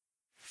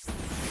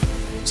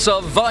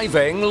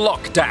Surviving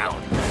Lockdown.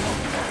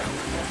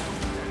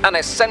 An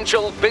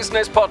essential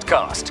business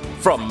podcast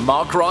from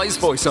Mark Rise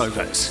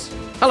Voiceovers.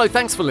 Hello,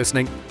 thanks for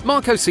listening.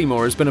 Marco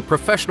Seymour has been a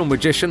professional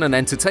magician and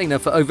entertainer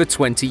for over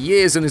 20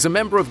 years and is a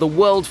member of the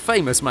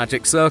world-famous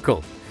Magic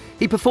Circle.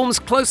 He performs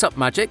close-up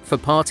magic for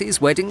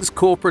parties, weddings,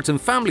 corporate and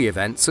family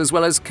events, as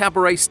well as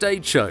cabaret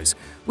stage shows.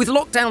 With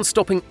lockdown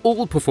stopping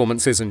all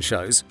performances and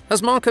shows,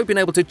 has Marco been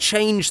able to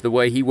change the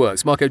way he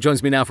works? Marco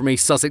joins me now from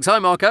East Sussex. Hi,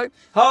 Marco.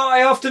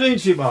 Hi, afternoon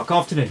to you, Mark.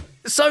 Afternoon.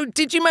 So,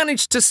 did you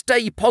manage to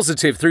stay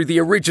positive through the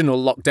original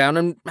lockdown,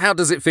 and how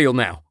does it feel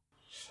now?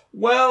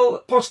 Well,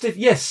 positive,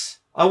 yes.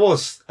 I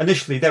was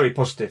initially very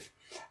positive.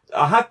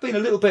 I have been a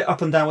little bit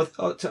up and down with,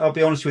 I'll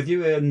be honest with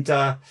you, and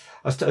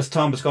as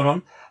time has gone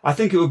on, I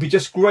think it would be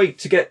just great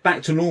to get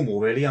back to normal,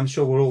 really. I'm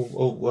sure we're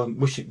all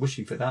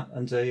wishing for that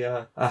and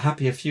a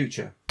happier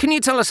future. Can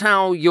you tell us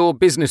how your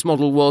business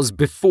model was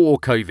before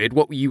COVID,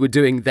 what you were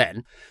doing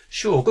then?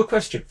 Sure, good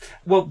question.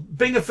 Well,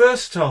 being a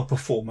versatile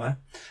performer,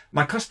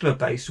 my customer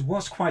base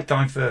was quite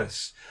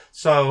diverse.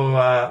 So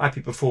I'd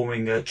be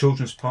performing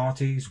children's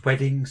parties,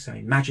 weddings,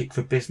 magic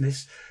for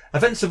business,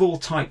 events of all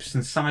types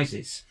and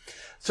sizes.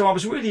 So I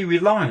was really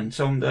reliant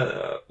on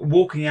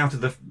walking out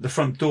of the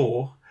front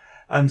door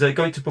and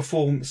going to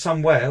perform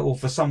somewhere or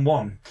for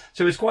someone.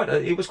 So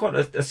it was quite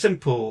a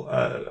simple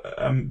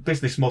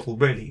business model,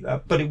 really,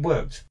 but it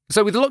worked.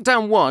 So with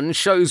lockdown 1,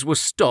 shows were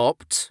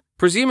stopped.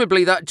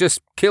 Presumably that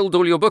just killed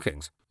all your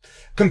bookings.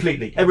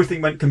 Completely.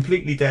 Everything went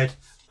completely dead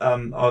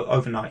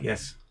overnight,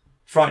 yes.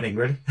 Frightening,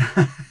 really.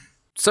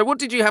 So what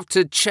did you have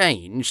to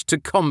change to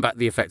combat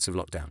the effects of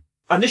lockdown?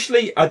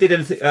 Initially, I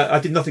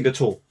did nothing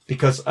at all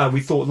because we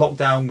thought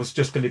lockdown was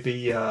just going to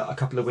be a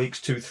couple of weeks,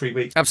 2-3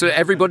 weeks. Absolutely,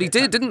 everybody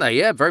did, didn't they?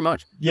 Yeah, very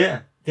much.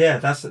 Yeah,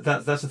 that's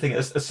the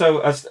thing. So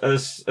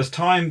as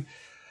time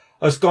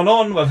has gone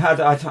on,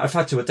 I've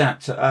had to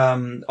adapt.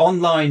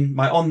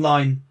 My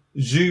online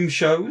Zoom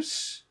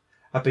shows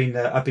have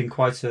been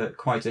quite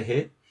a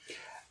hit.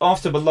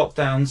 After the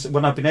lockdowns,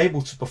 when I've been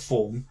able to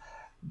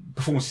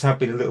performances have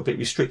been a little bit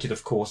restricted,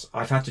 of course.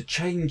 I've had to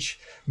change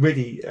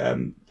really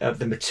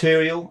the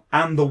material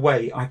and the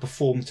way I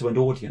perform to an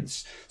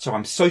audience. So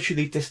I'm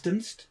socially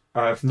distanced.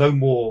 I have no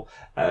more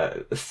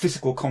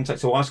physical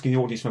contact, so asking the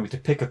audience maybe to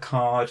pick a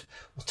card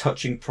or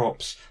touching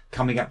props,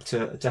 coming up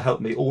to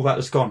help me. All that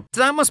has gone.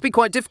 That must be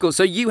quite difficult.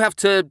 So you have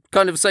to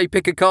kind of say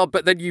pick a card,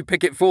 but then you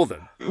pick it for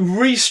them.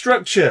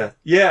 Restructure.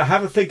 Yeah,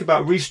 have a think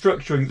about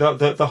restructuring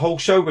the whole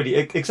show, really.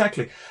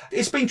 Exactly.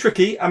 It's been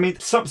tricky. I mean,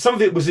 some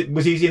of it was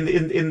easy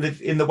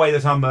in the way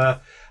that I'm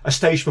a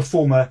stage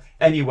performer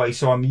anyway,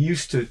 so I'm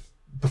used to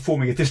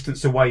performing a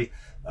distance away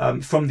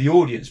from the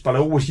audience, but I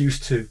always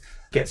used to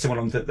get someone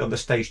on the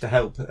stage to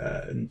help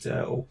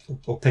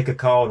or pick a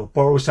card or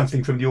borrow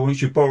something from the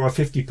audience. You borrow a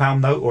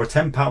 £50 note or a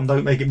 £10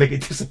 note, make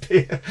it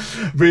disappear,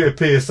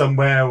 reappear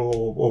somewhere,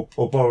 or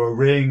borrow a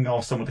ring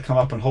or someone to come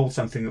up and hold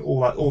something.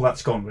 All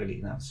that's gone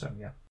really now. So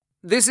yeah.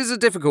 This is a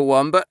difficult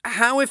one, but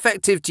how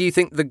effective do you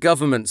think the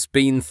government's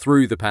been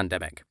through the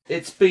pandemic?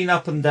 It's been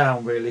up and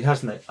down, really,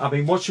 hasn't it? I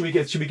mean, what should we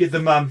give? Should we give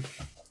them? I'm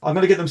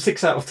going to give them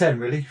 6 out of 10,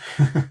 really.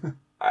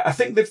 I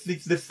think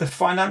the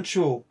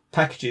financial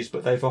packages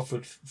that they've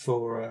offered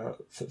for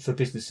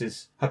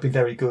businesses have been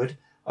very good.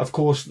 Of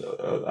course,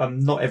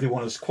 not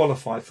everyone has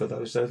qualified for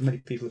those. Many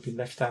people have been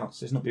left out,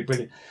 so it's not been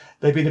brilliant.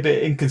 They've been a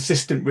bit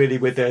inconsistent, really,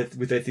 with their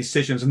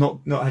decisions and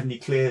not had any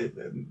clear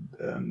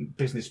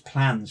business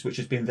plans, which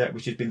has been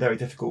very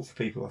difficult for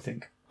people, I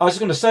think. I was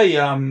going to say,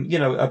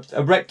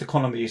 a wrecked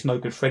economy is no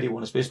good for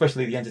anyone,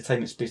 especially the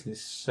entertainment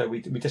business. So we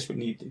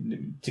desperately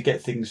need to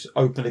get things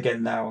open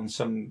again now, and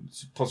some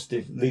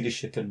positive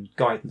leadership and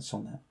guidance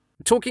on that.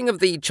 Talking of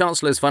the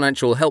Chancellor's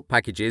financial help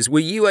packages, were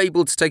you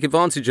able to take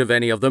advantage of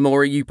any of them, or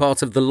are you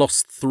part of the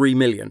lost 3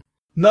 million?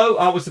 No,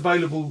 I was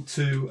available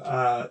to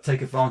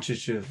take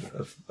advantage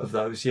of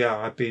those. Yeah,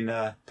 I've been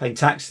paying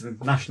tax and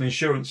national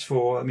insurance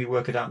for, let me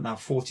work it out now,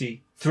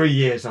 43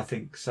 years, I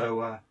think. So,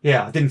 I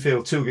didn't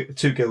feel too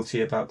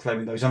guilty about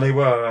claiming those. And they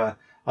were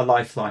a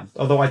lifeline.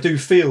 Although I do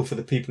feel for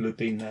the people who've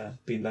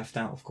been left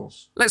out, of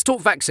course. Let's talk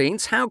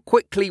vaccines. How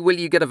quickly will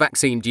you get a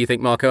vaccine, do you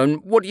think, Marco?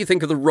 And what do you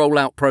think of the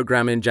rollout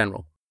programme in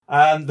general?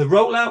 The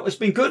rollout has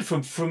been good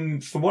from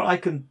what I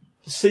can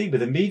see with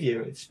the media.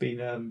 It's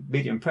been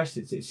media and press.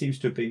 It seems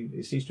to have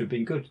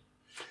been good.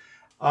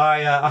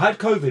 I had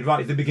COVID right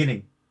at the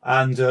beginning,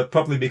 and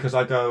probably because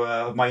I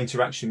go my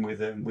interaction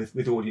with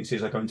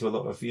audiences, I go into a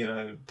lot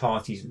of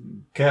parties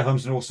and care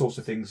homes and all sorts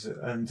of things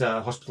and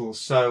hospitals.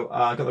 So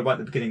I got it right at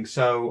the beginning.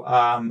 So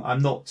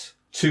I'm not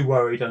too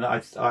worried, and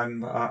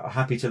I'm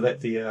happy to let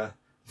the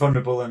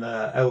vulnerable and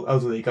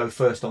elderly go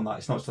first on that.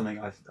 It's not something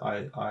I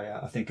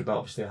think about.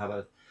 Obviously, I have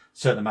a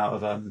certain amount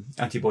of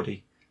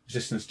antibody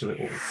resistance to it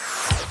all.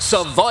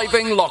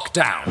 Surviving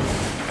Lockdown.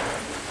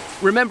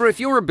 Remember, if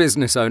you're a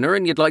business owner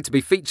and you'd like to be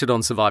featured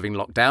on Surviving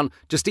Lockdown,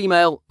 just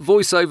email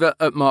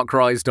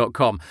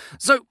voiceover@markrise.com.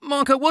 So,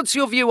 Marco, what's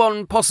your view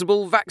on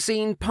possible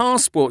vaccine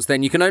passports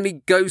then? You can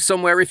only go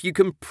somewhere if you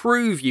can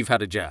prove you've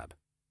had a jab.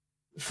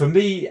 For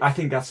me, I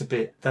think that's a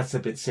bit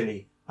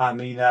silly. I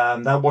mean,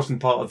 that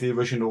wasn't part of the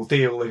original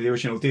deal. The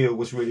original deal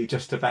was really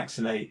just to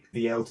vaccinate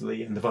the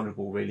elderly and the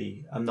vulnerable,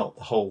 really, and not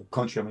the whole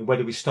country. I mean, where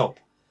do we stop?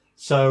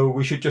 So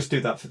we should just do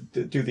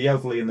that, do the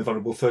elderly and the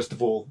vulnerable first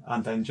of all,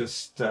 and then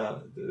just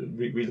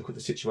relook at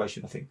the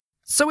situation, I think.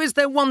 So is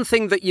there one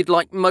thing that you'd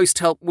like most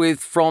help with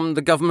from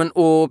the government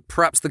or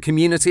perhaps the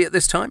community at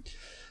this time?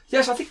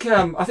 Yes, I think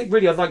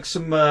really I'd like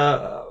some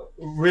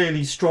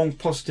really strong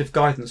positive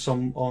guidance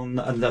on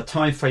and the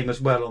time frame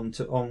as well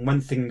on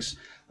when things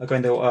are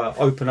going to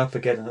open up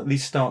again and at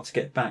least start to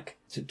get back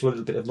to a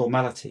little bit of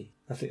normality.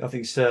 I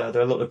think there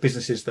are a lot of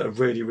businesses that have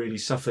really, really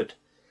suffered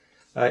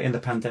in the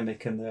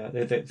pandemic, and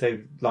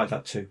they like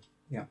that too.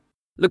 Yeah.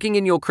 Looking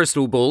in your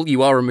crystal ball,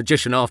 you are a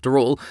magician after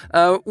all.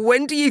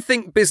 When do you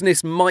think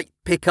business might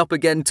pick up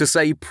again to,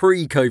 say,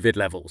 pre-COVID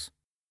levels?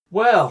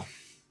 Well,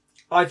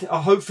 I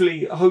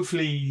hopefully,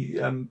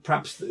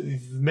 perhaps the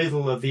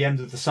middle of the end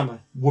of the summer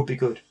would be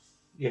good.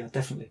 Yeah,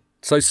 definitely.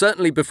 So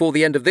certainly before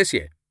the end of this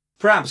year.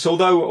 Perhaps,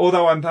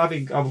 although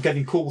I'm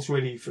getting calls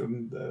really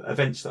from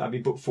events that I've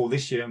been booked for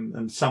this year,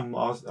 and some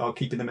are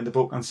keeping them in the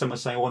book, and some are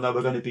saying, "Oh no,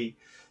 we're going to be,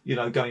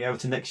 going over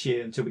to next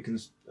year until we can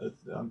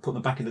put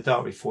them back in the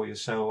diary for you."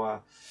 So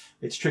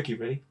it's tricky,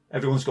 really.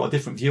 Everyone's got a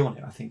different view on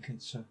it. I think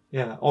it's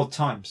odd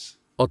times.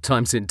 Odd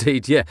times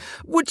indeed, yeah.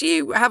 Would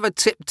you have a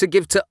tip to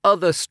give to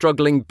other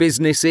struggling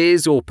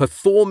businesses or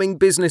performing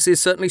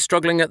businesses certainly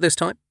struggling at this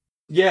time?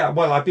 Yeah,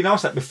 well, I've been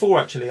asked that before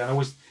actually, and I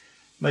always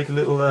make a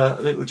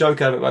little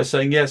joke out of it by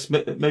saying yes,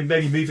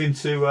 maybe move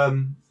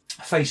into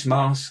face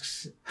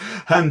masks,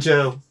 hand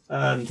gel,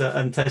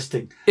 and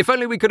testing. If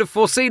only we could have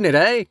foreseen it,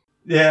 eh?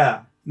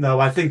 Yeah.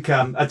 No, I think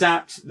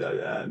adapt,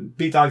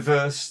 be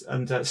diverse,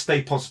 and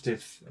stay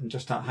positive, and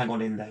just hang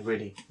on in there,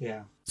 really.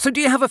 Yeah. So do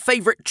you have a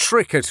favourite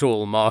trick at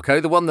all, Marco?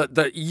 The one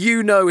that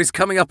you know is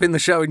coming up in the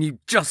show and you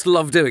just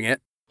love doing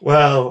it?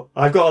 Well,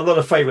 I've got a lot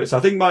of favourites. I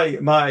think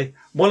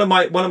one of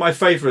my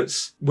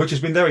favourites, which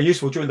has been very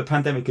useful during the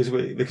pandemic,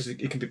 because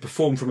it can be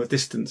performed from a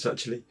distance.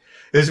 Actually,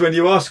 is when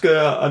you ask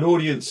an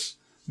audience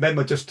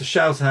member just to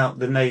shout out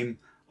the name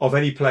of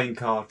any playing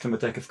card from a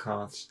deck of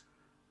cards,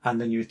 and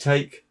then you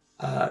take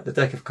the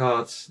deck of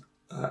cards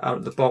out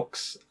of the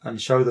box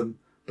and show them,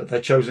 but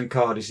their chosen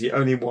card is the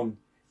only one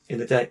in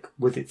the deck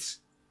with its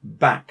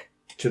back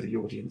to the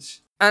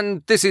audience.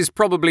 And this is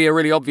probably a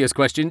really obvious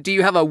question. Do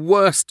you have a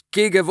worst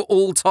gig of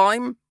all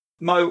time?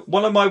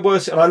 One of my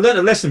worst, and I learned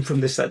a lesson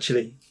from this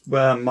actually.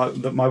 Where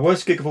my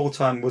worst gig of all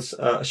time was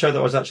a show that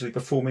I was actually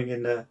performing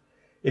in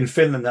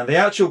Finland, and the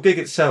actual gig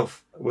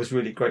itself was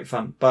really great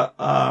fun. But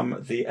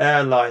the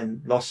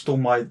airline lost all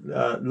my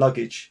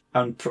luggage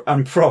and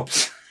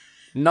props.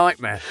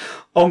 Nightmare.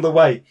 On the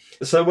way.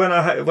 So when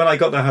I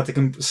got there, I had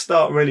to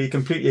start really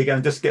completely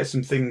again, just get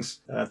some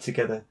things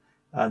together.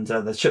 And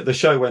the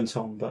show went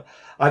on. But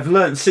I've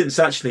learned since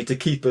actually to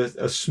keep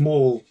a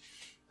small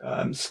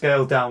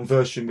scaled down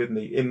version with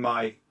me in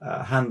my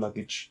hand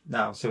luggage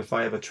now. So if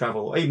I ever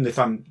travel, even if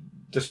I'm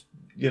just,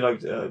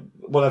 if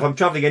I'm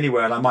traveling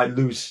anywhere and I might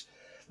lose,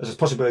 there's a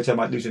possibility I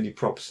might lose any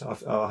props.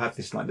 I'll have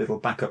this little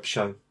backup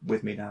show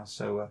with me now.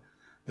 So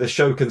the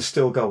show can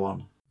still go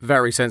on.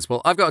 Very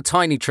sensible. I've got a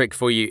tiny trick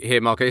for you here,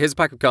 Marco. Here's a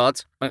pack of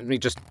cards. Let me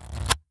just...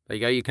 There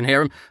you go, you can hear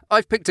them.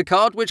 I've picked a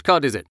card. Which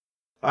card is it?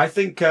 I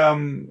think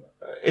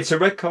it's a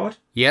red card.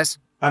 Yes.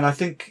 And I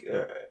think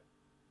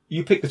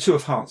you picked the Two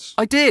of Hearts.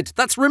 I did.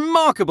 That's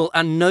remarkable,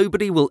 and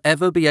nobody will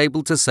ever be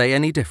able to say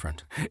any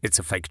different. It's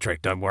a fake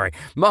trick, don't worry.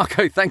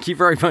 Marco, thank you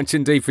very much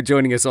indeed for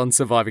joining us on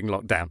Surviving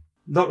Lockdown.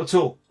 Not at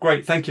all.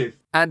 Great, thank you.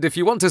 And if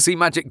you want to see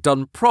magic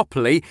done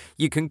properly,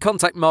 you can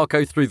contact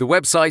Marco through the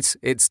website.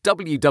 It's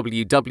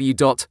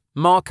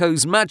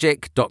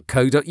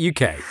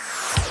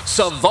www.marcosmagic.co.uk.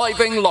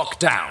 Surviving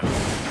Lockdown.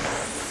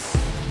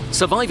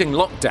 Surviving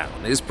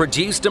Lockdown is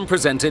produced and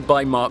presented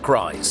by Mark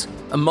Rise,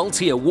 a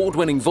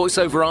multi-award-winning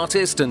voiceover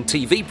artist and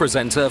TV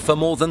presenter for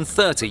more than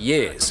 30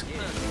 years.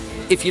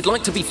 If you'd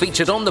like to be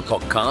featured on the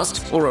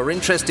podcast or are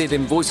interested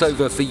in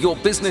voiceover for your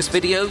business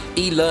video,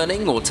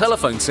 e-learning or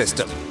telephone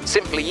system,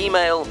 simply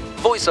email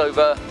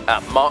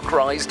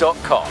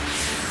voiceover@markrise.com.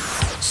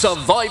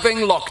 Surviving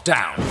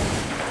Lockdown.